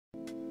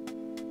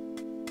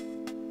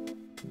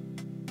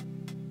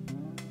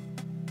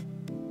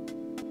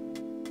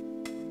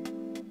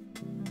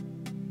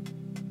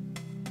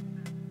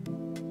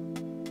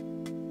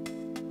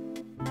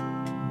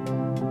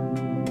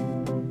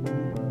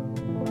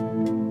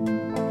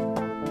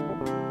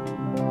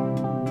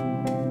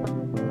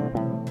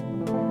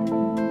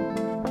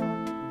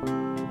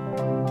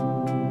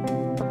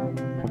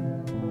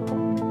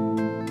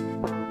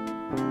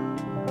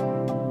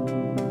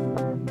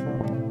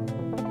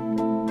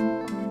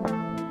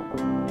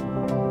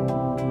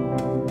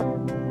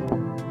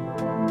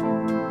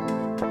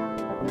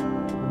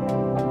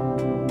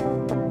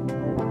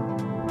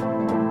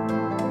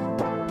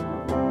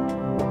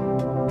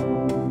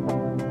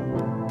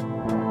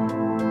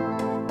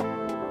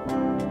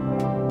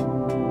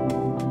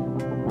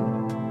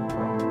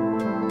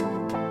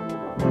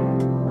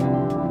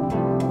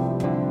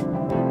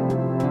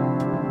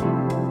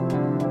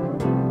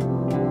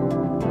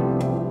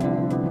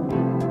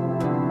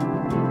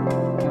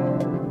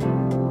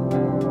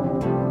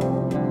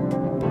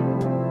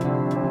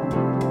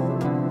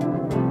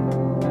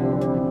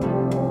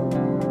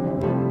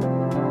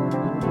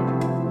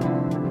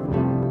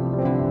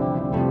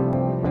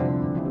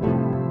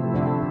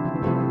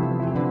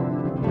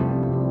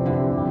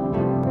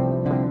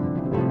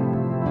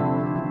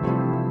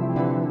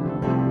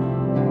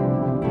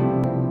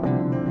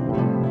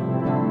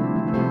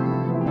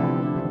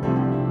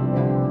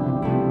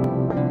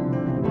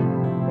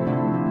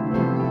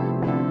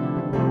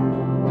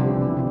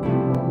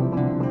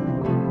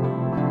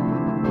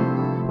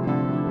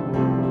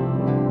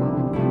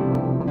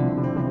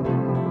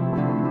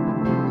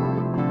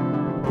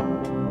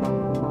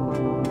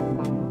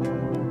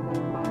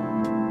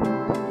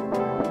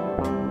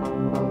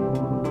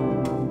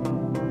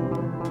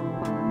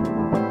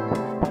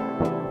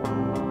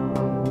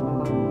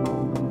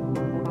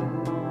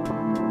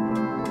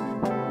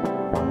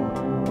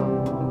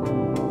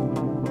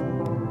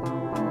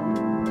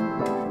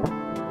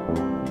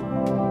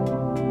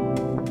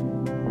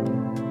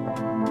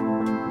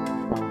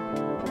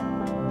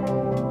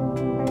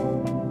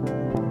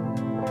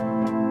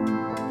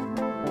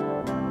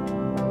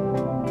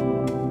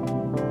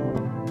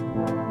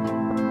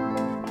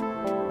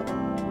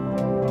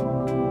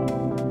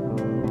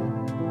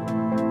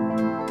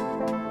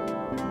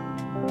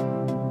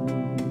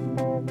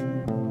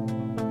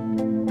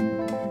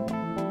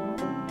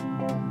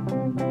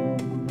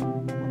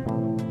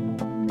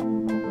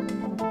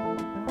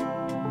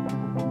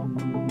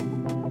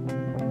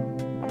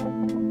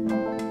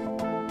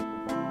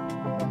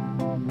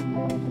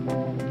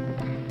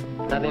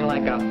Nothing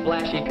like a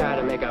flashy car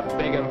to make a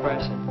big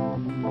impression.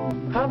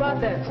 How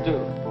about that, Stu?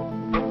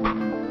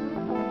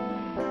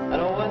 I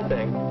know one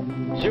thing.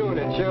 June,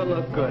 it sure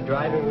looked good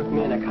driving with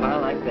me in a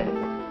car like that.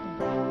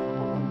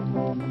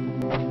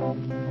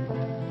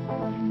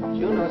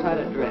 June knows how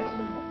to dress.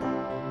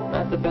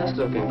 Not the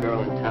best-looking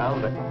girl in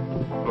town, but,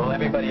 well,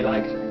 everybody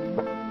likes her.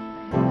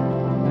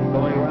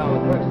 Going around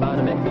with her is bound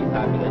to make me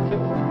popular,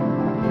 too.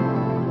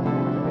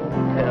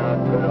 Oh,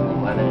 good old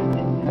mother.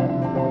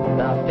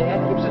 Now, if Dad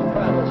keeps his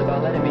promise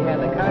about letting me have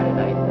the car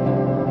tonight...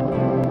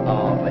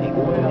 Oh, but he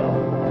will.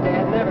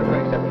 Dad never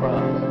breaks a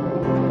promise.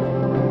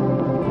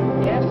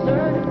 Yes,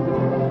 sir?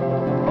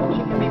 Oh,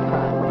 she can be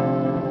proud.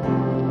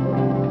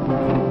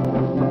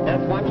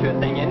 That's one sure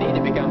thing you need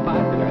to become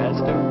popular, as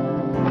Stu.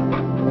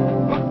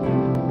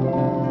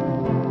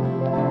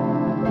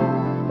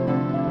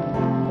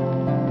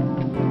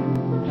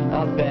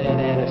 I'll bet Ed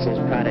Anderson's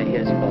proud of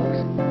his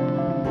folks.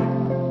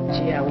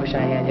 Gee, I wish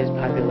I had his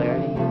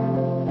popularity.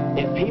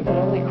 If people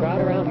only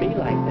crowd around me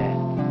like that.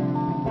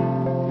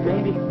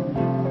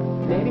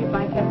 Maybe if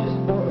I kept his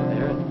photo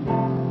there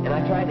and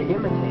I tried to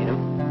imitate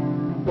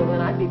him, well,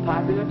 then I'd be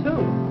popular too.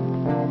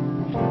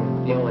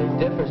 The only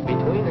difference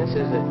between us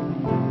is that,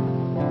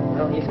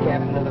 well, he's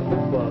captain of the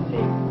football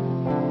team.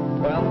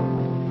 Well,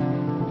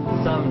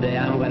 someday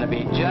I'm going to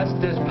be just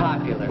as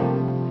popular.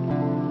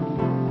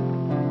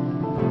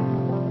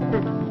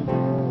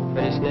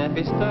 Pretty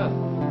snappy stuff.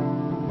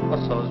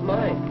 Well, so's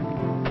mine.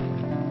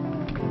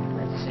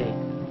 Let's see.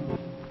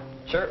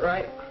 Shirt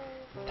right,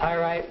 tie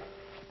right,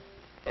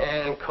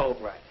 and coat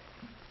right.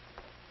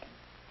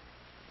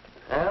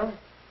 Well,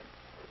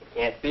 you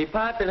can't be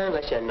popular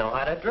unless you know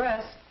how to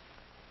dress.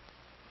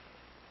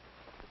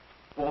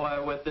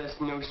 Boy, with this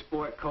new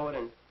sport coat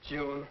in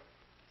June,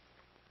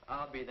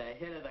 I'll be the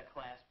hit of the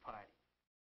class party.